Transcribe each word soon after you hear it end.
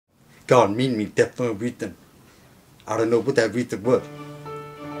God mean me different reason. I don't know what that reason was.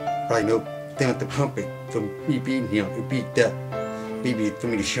 But I know they want the trumpet from me being here, it be that. Maybe for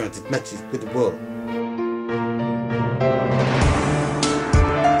me to share this message with the world.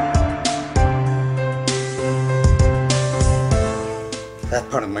 That's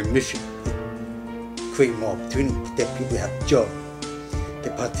part of my mission. Create more opportunities that people have a job, they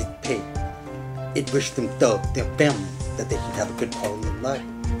participate, enrich themselves, their family, that they can have a good quality of life.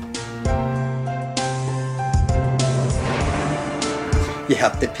 You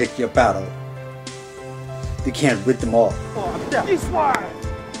have to pick your battle. You can't rid them all. This one!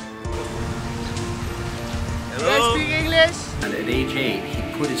 Hello? You speak English? And at age 8,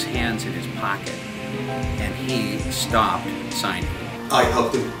 he put his hands in his pocket and he stopped signing. I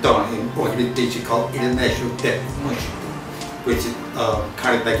helped him start an organization called International Deaf Mission, which is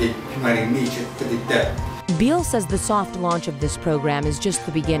kind of like a humanitarian for the deaf. Beal says the soft launch of this program is just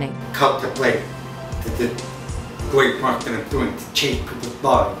the beginning. Contemplate the great work that I'm doing to change people's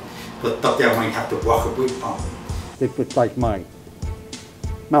lives, but stuff that I might have to walk away from. It was like my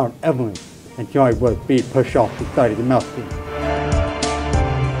Mount Everest, and joy was being pushed off the side of the mountain.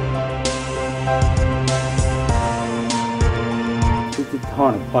 It's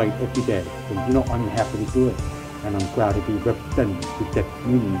hard to fight every day, and you know I'm happy to do it, and I'm glad to be representing the deaf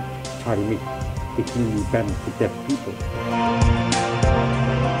community, try to make the community better for deaf people.